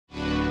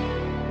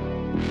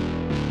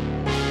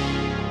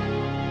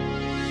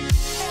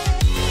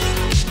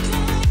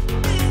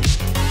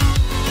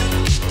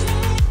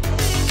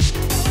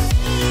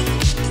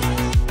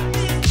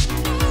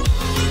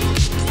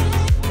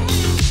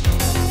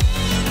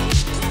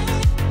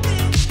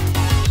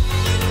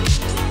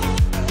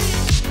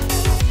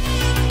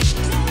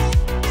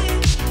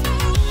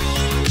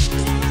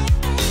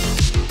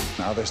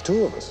There's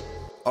two of us.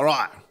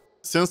 Alright.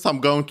 Since I'm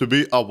going to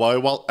be away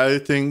while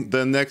editing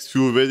the next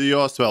few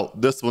videos, well,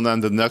 this one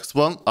and the next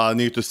one, I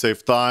need to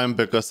save time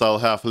because I'll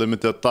have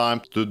limited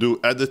time to do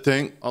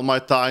editing on my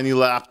tiny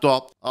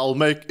laptop. I'll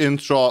make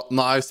intro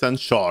nice and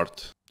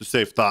short to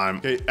save time.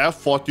 Okay,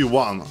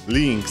 F41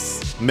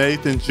 Lynx,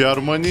 made in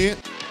Germany,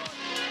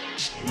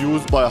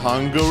 used by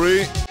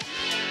Hungary,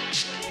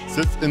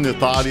 sits in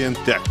Italian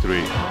tech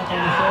tree.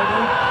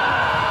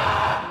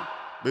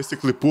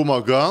 Basically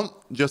Puma gun,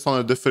 just on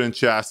a different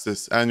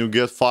chassis, and you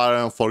get fire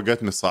and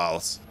forget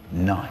missiles.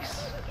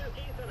 Nice.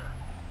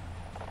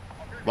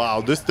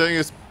 Wow, this thing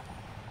is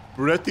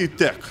pretty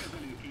thick.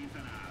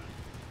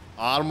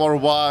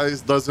 Armor-wise,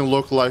 doesn't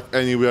look like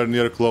anywhere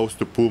near close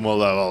to Puma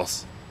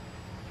levels.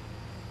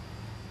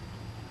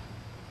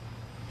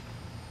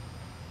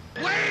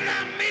 Wait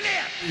a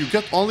minute! You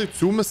get only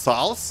 2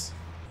 missiles?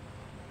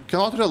 You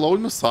cannot reload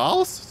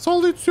missiles? It's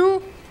only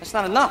 2? That's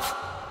not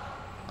enough.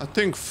 I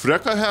think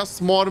Freka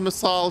has more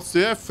missiles.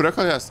 Yeah,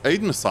 Freka has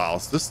 8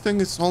 missiles. This thing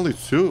is only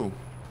 2.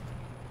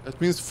 That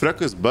means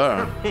Freka is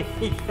better.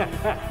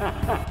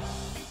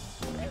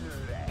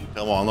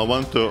 Come on, I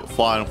want to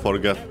fire and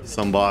forget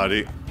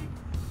somebody.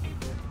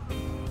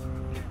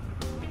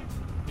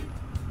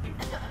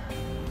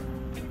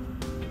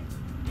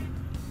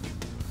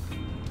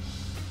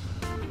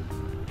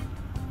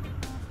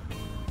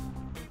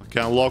 I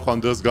can't lock on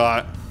this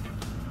guy.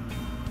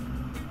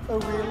 Oh,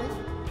 really?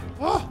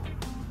 Ah.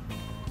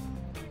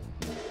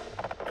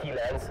 He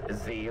lands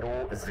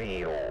 0-0.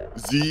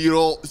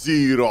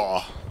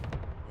 0-0.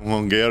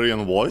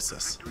 Hungarian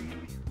voices.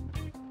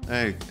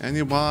 Hey,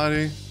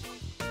 anybody?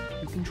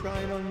 You can try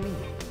it on me.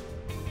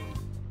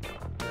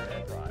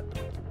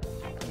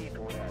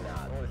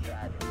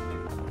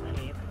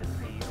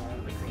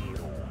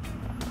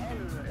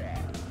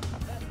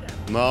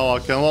 No, I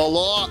cannot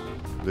lock.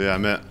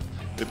 Damn it.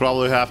 They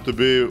probably have to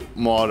be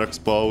more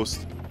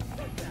exposed.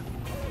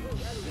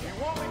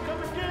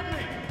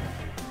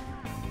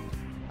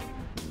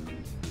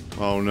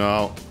 Oh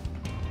no.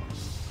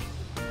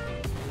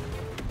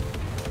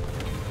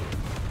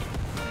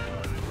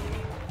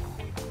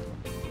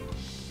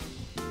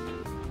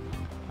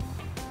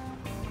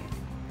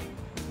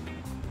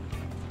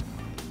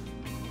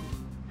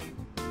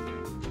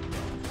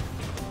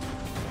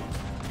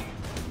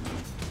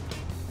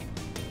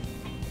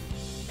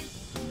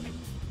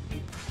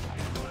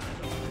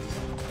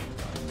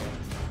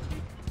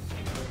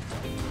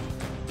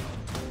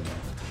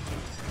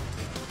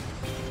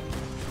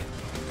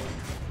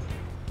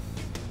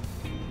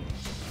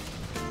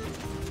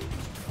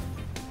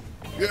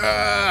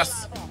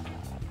 Yes!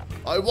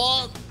 I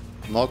won!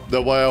 Not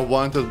the way I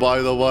wanted,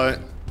 by the way.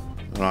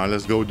 Alright,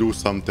 let's go do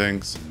some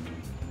things.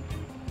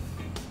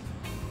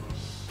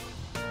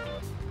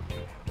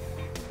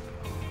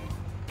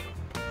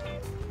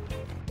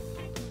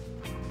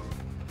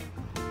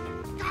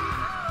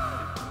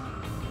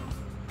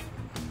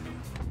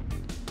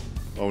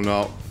 Oh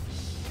no.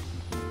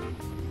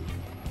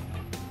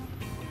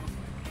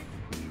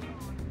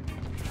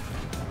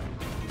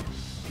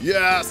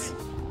 Yes!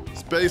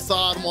 Space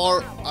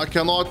armor. I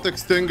cannot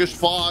extinguish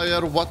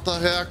fire. What the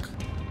heck?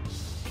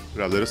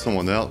 Yeah, there is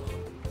someone else.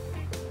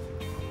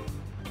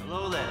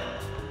 Hello there.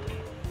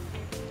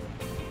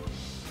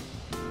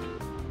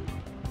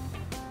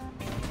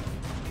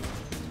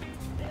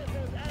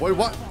 Wait,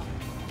 what?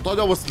 I thought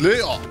that was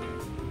Leo.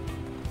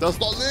 That's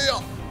not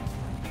Leo.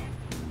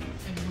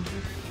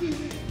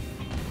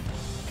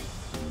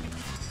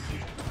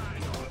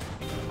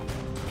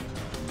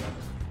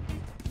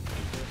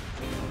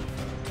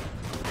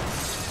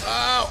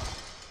 Ow!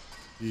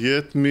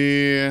 Hit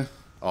me.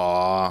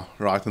 Ah,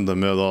 right in the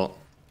middle.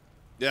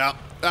 Yeah,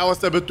 that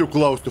was a bit too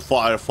close to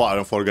fire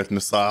and forget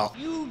missile.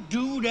 You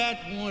do that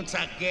once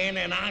again,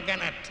 and I'm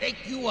gonna take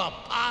you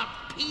apart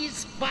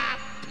piece by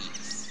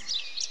piece.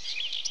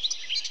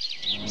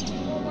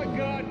 Oh my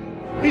god!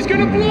 He's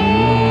gonna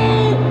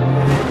blow!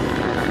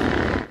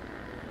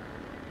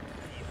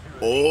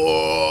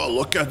 Oh,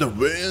 look at the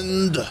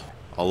wind.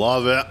 I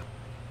love it.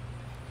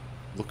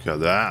 Look at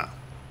that.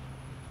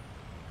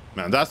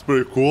 Man, that's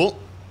pretty cool.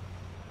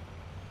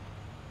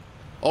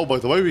 Oh, by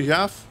the way, we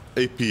have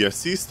a PS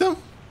system.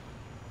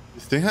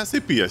 This thing has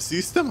a PS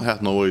system? I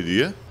had no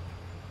idea.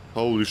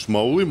 Holy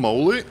schmoly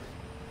moly.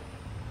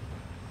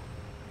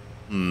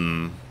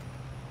 We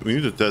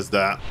need to test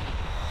that.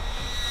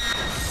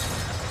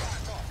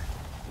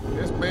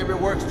 This baby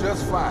works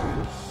just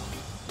fine.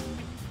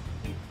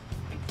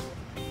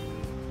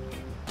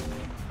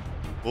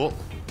 Oh.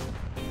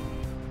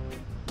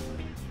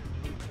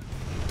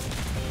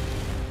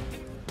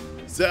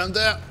 Send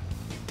it.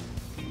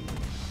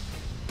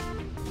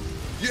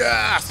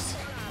 Yes!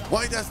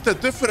 Why, that's the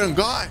different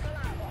guy.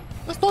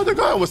 That's not the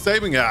guy I was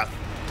aiming at.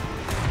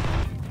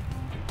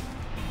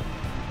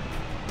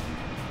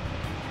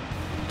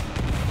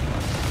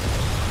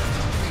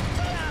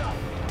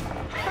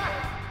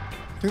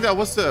 I think that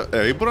was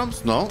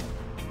Abrams? No?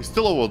 He's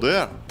still over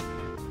there.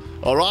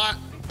 Alright.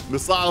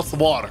 Missiles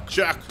work.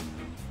 Check.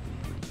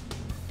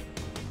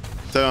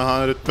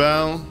 700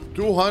 pounds.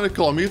 200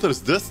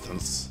 kilometers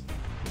distance.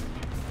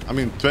 I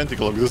mean 20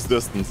 kilometers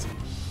distance.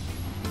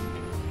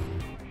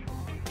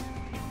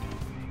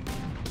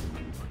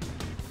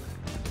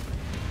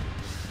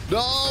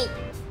 No!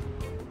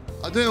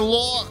 I didn't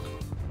lock.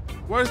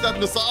 Where's that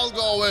missile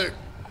going?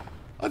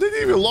 I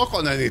didn't even lock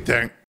on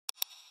anything.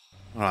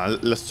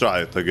 Alright, let's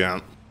try it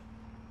again.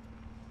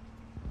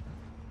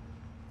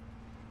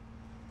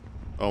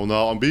 Oh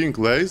no, I'm being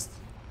glazed.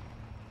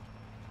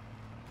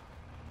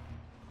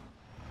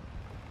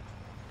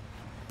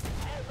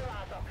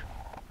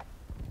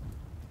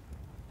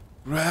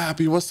 Crap,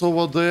 he was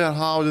over there.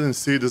 How I didn't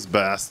see this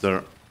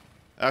bastard?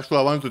 Actually,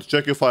 I wanted to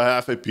check if I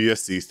have a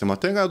PS system. I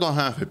think I don't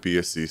have a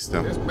PS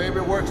system. This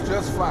baby works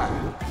just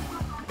fine.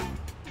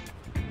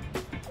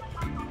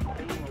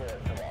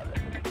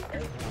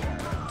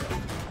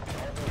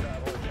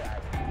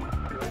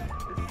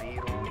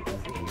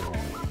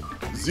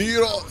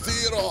 Zero,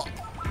 zero.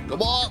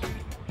 Come on.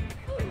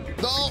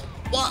 No,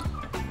 what?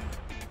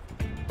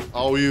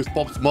 Oh, we used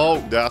pop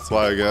smoke. That's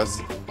why, I guess.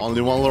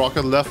 Only one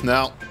rocket left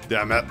now.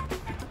 Damn it.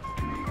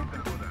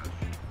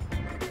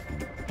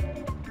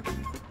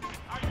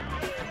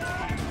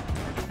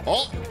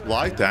 Oh,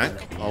 light tank.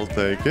 I'll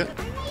take it.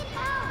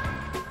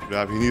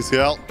 Grab, he needs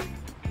help.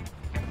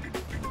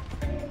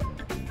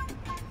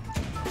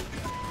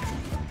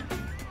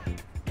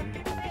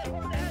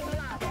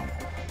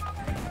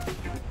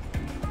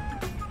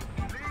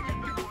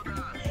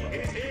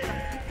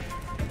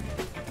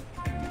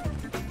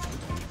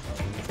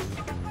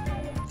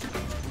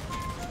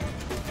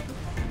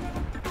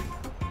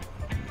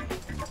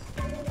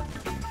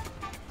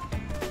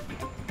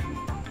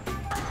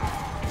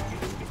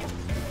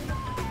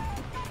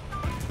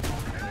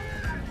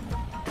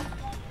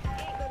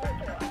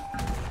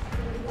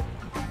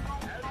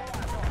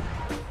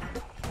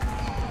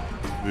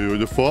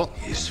 Beautiful.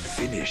 Is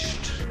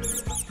finished.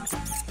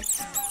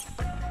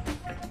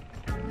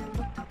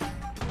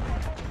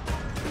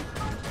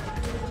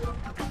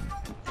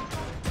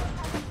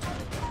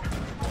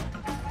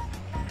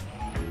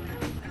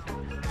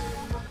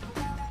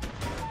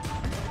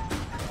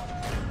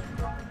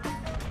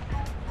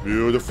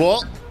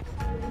 Beautiful.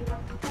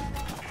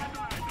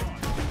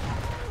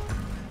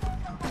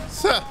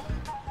 Sir.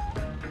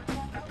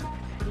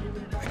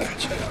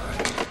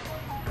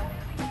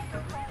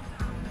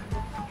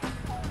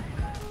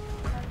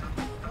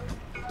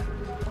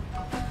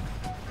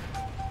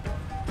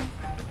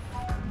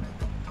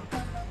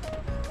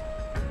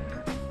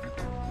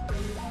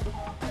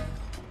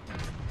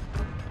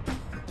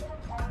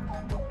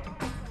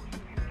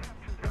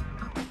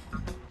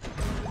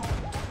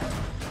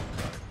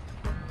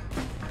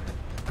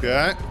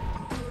 Okay.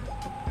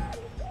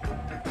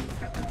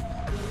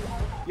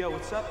 Yo,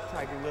 what's up,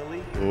 Tiger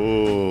Lily?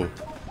 Oh.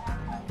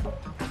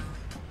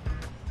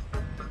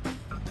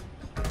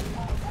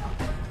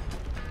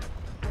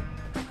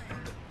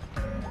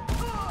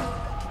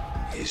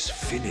 Is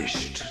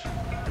finished.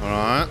 All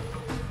right.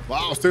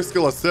 Wow, 6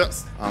 kill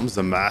assists. I'm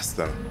the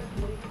master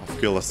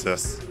of kill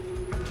assists.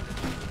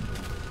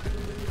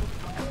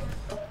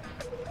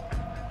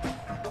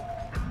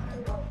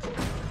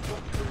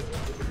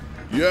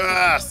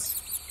 Yes!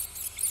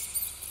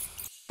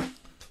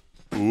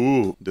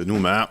 Ooh, the new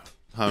map.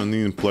 Haven't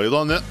even played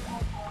on it.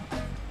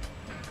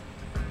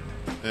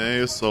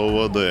 It's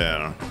over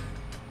there.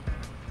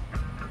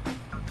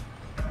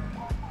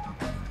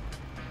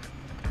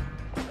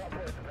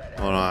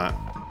 Alright.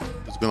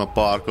 Just gonna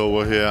park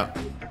over here.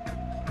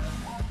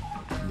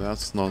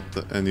 That's not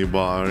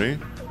anybody.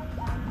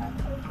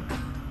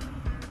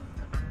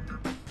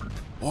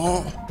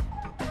 Oh!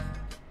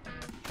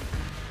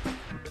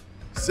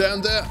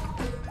 Send it!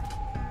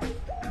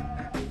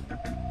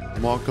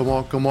 Come on, come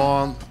on, come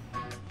on.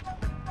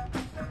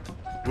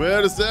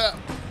 Where is it?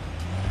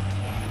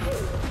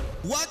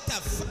 What the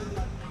f?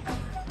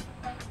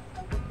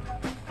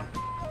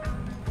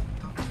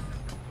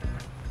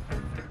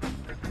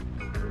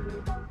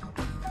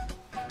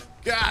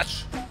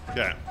 Catch!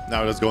 Okay,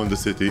 now let's go in the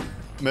city.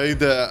 May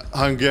the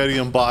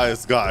Hungarian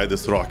bias guide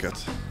this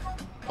rocket.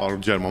 Or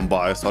German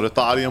bias, or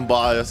Italian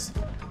bias.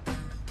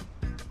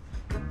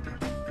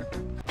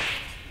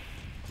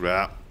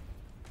 Crap.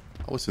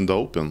 I was in the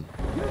open.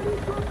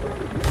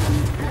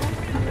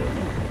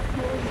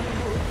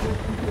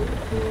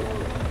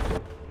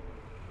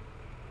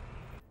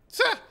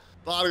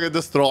 Target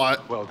destroyed.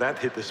 Well, that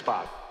hit the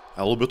spot.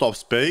 A little bit of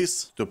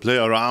space to play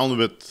around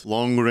with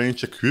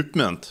long-range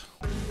equipment.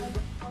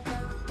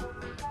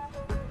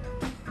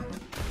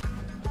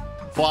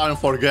 Fire and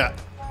forget.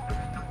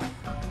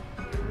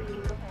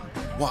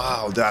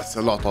 Wow, that's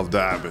a lot of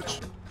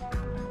damage.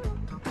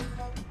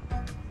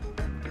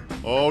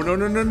 Oh, no,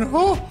 no, no, no.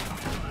 Oh,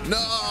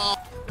 no!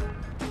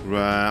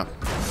 Right.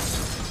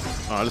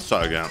 Alright, let's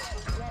try again.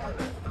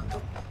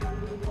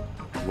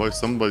 Why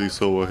somebody's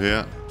over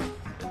here?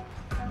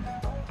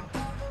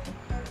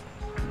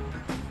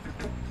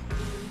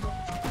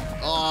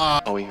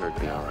 Oh, he heard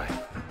me all right.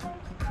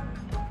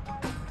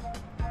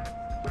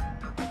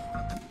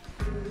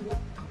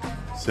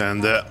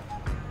 Send it.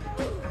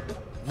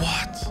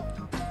 What?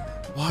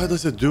 Why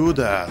does it do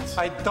that?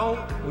 I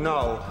don't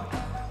know.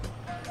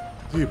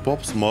 Did he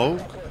pop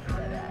smoke?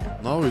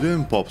 No, he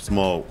didn't pop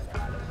smoke.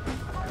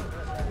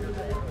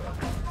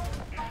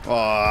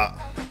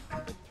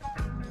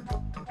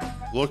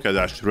 Look at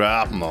that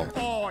shrapnel.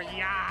 Oh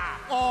yeah!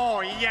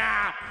 Oh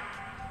yeah!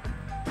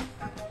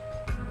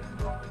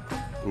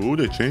 Ooh,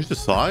 they changed the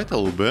sight a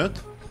little bit.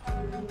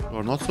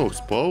 They're not so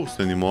exposed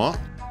anymore.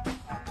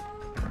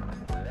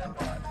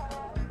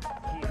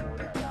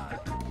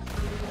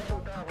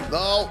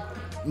 No,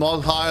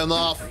 not high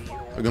enough.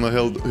 I'm gonna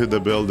hit the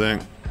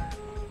building.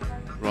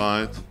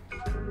 Right.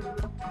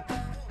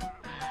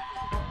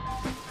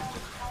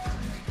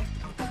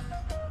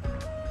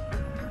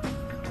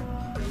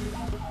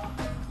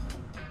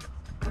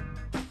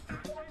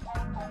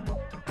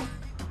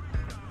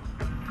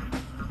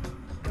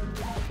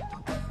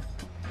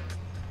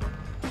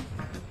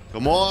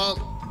 Come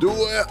on, do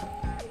it.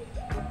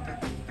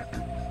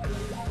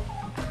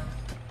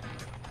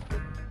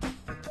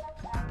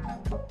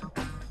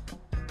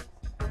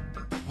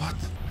 What?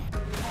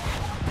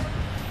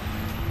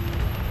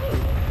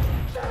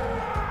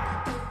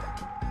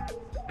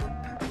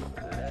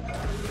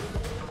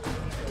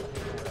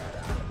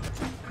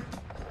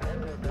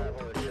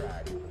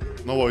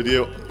 No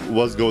idea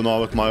what's going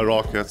on with my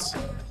rockets.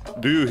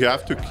 Do you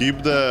have to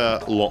keep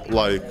the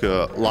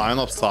line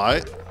of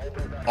sight?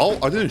 Oh,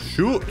 I didn't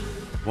shoot.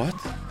 What?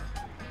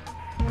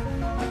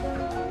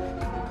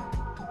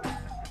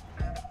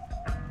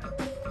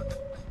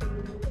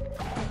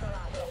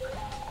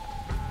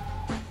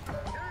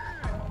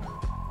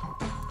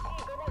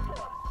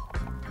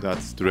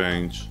 That's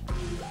strange.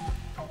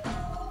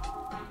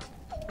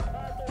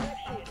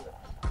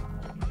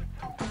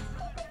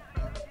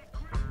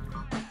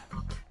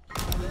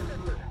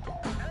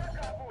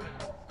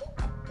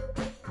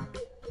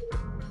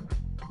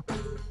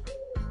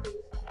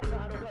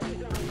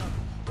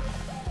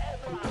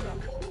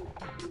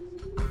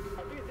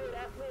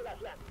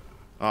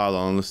 I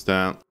don't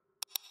understand.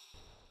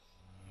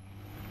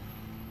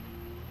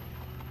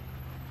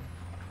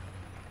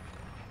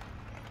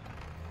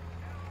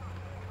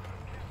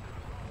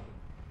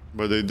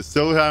 But they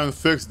still haven't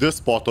fixed this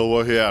spot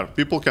over here.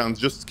 People can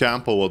just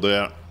camp over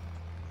there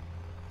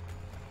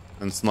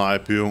and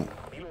snipe you.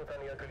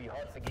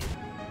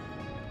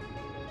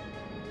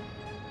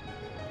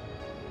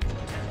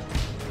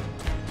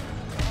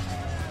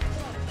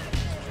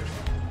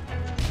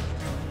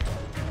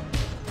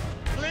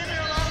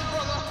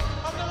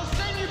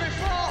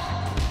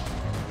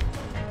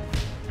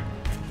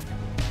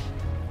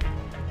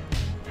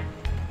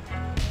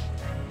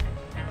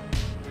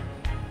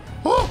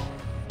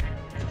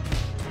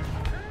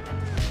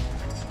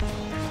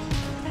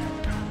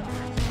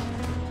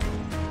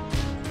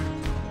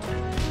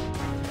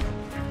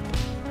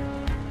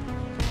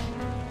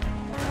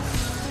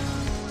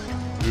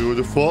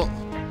 Beautiful.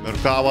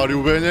 Merkava, are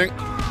you winning?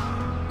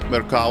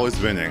 Merkava is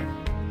winning.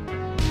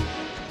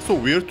 So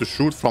weird to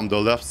shoot from the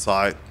left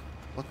side.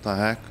 What the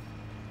heck?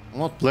 I'm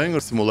not playing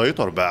a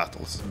simulator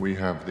battles. We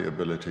have the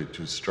ability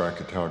to strike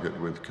a target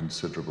with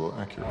considerable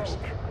accuracy.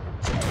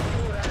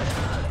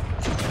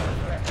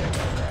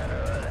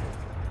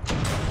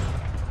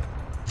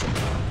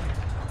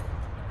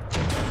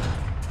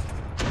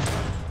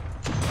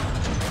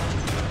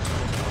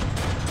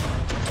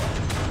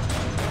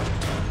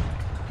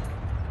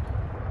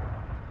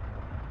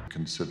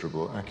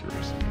 Considerable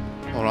accuracy.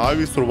 Alright,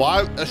 we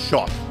survived a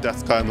shot.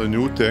 That's kind of a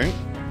new thing.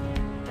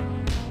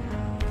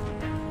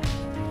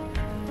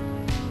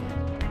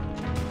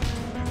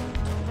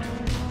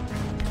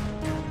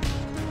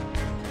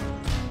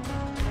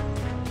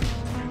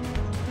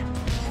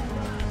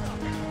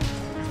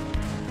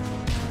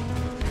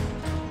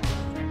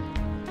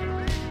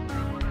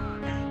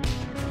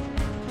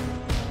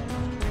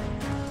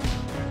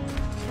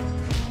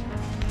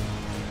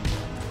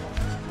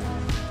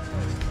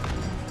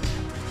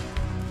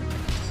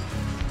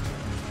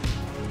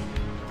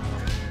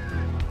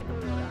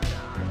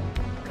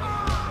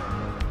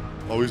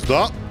 How is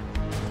that?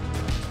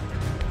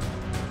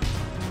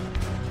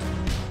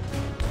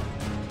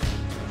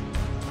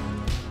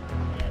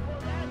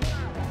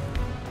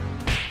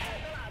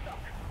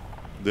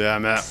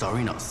 Damn it.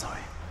 Sorry, not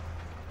sorry.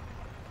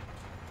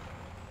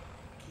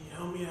 Can you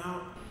help me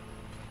out?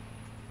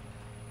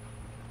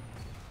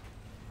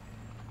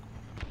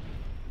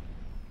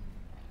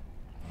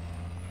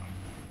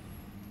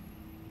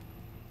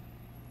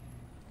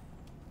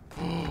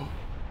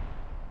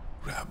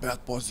 Grab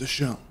that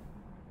position.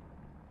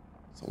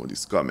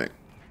 Somebody's coming.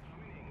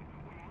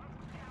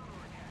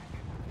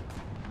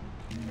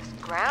 This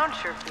ground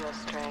sure feels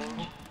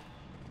strange.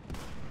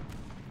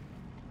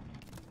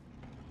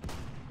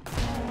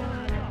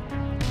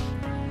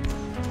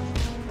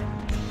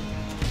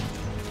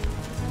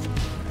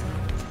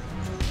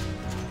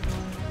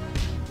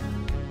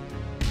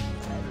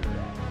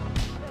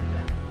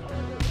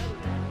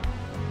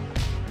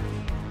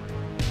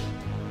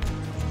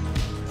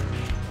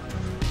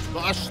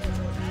 Gosh.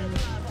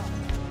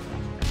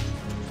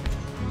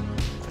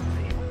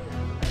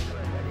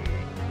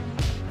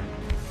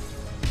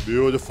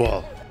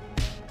 Beautiful.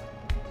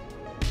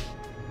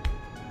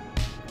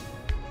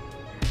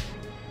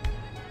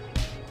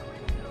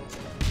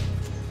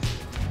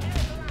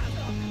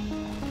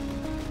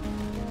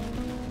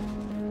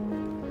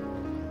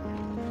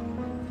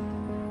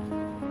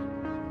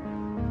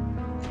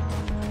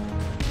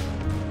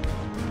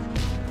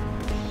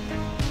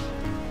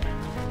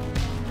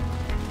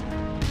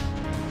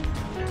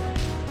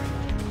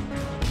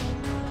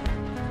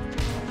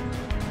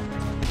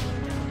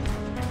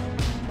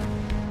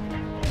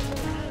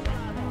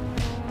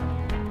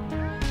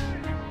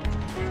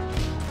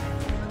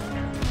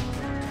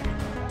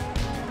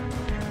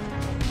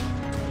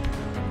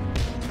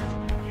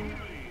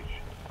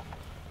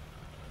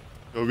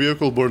 The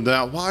vehicle burned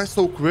down. Why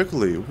so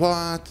quickly?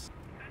 What?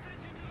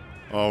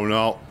 Oh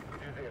no.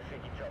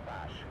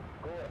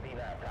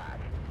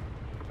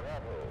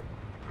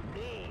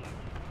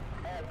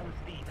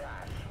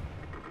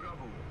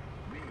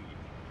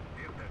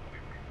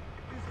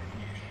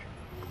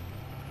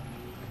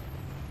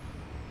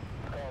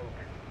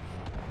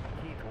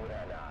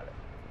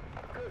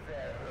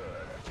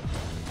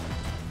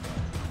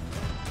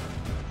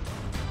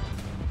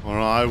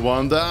 Alright,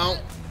 one down.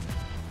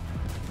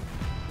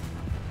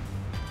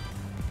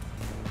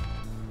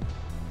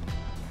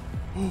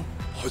 Oh,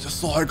 I just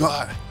saw a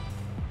guy.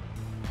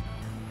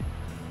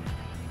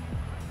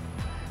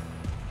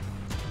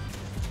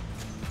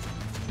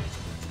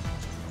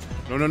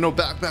 No, no, no,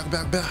 back.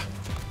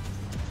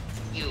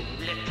 You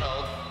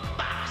little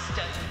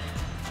bastard.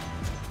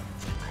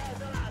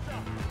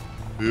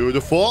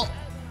 Beautiful.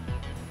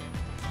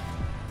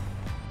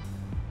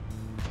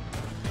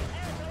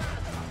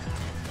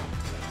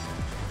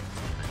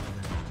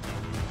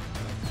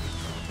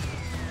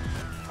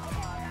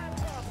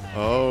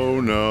 Oh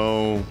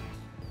no.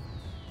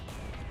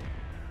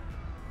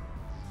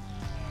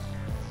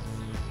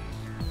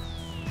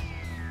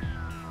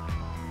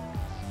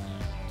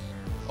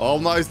 Oh,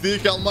 nice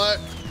decal, mate.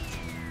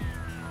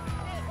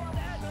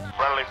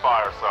 Friendly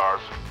fire,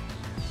 Sarge.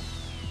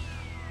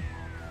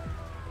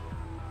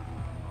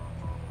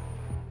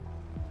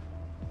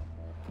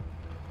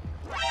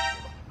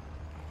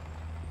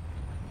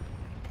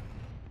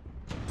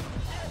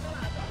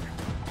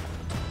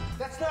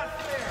 That's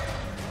not fair.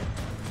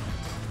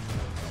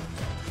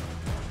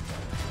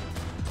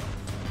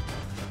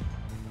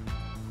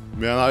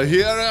 Man, I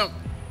hear him.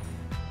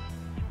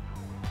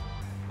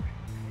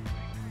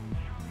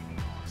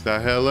 Is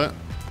that Helen?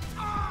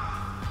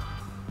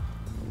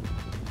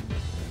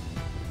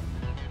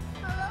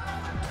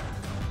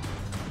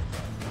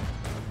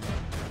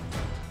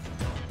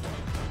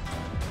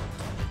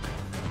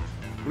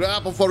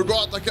 Crap, I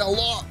forgot I can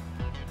lock.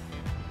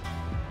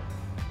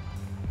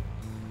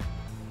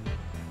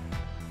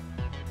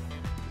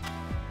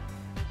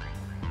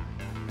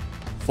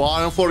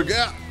 Fine, and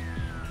forget.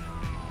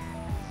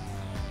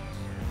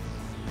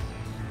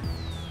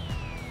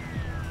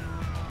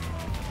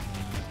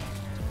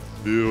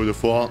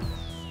 Beautiful.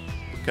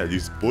 Look at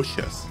these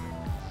bushes.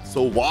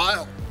 So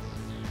wild.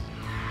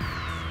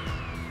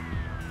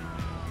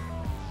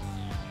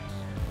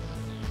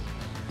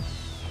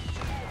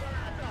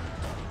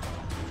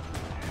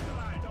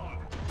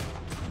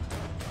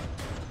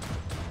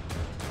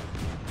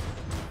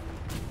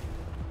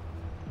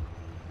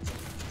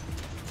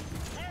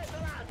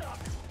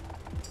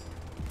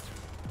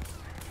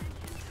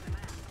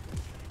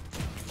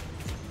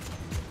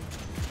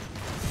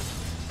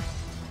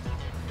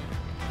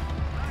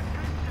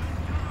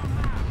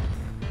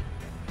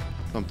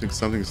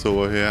 Something's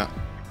over here.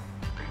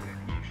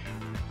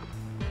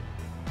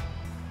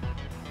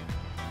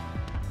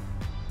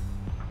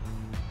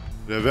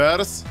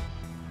 Reverse.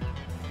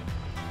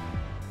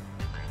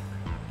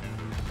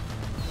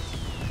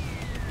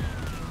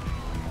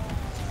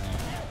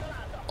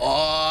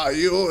 Oh,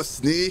 you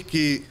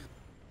sneaky.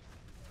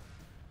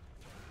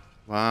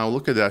 Wow,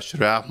 look at that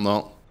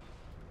shrapnel.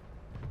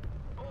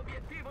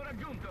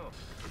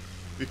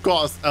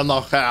 Because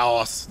enough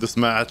chaos this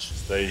match.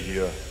 Stay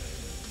here.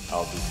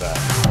 I'll be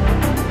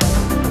back.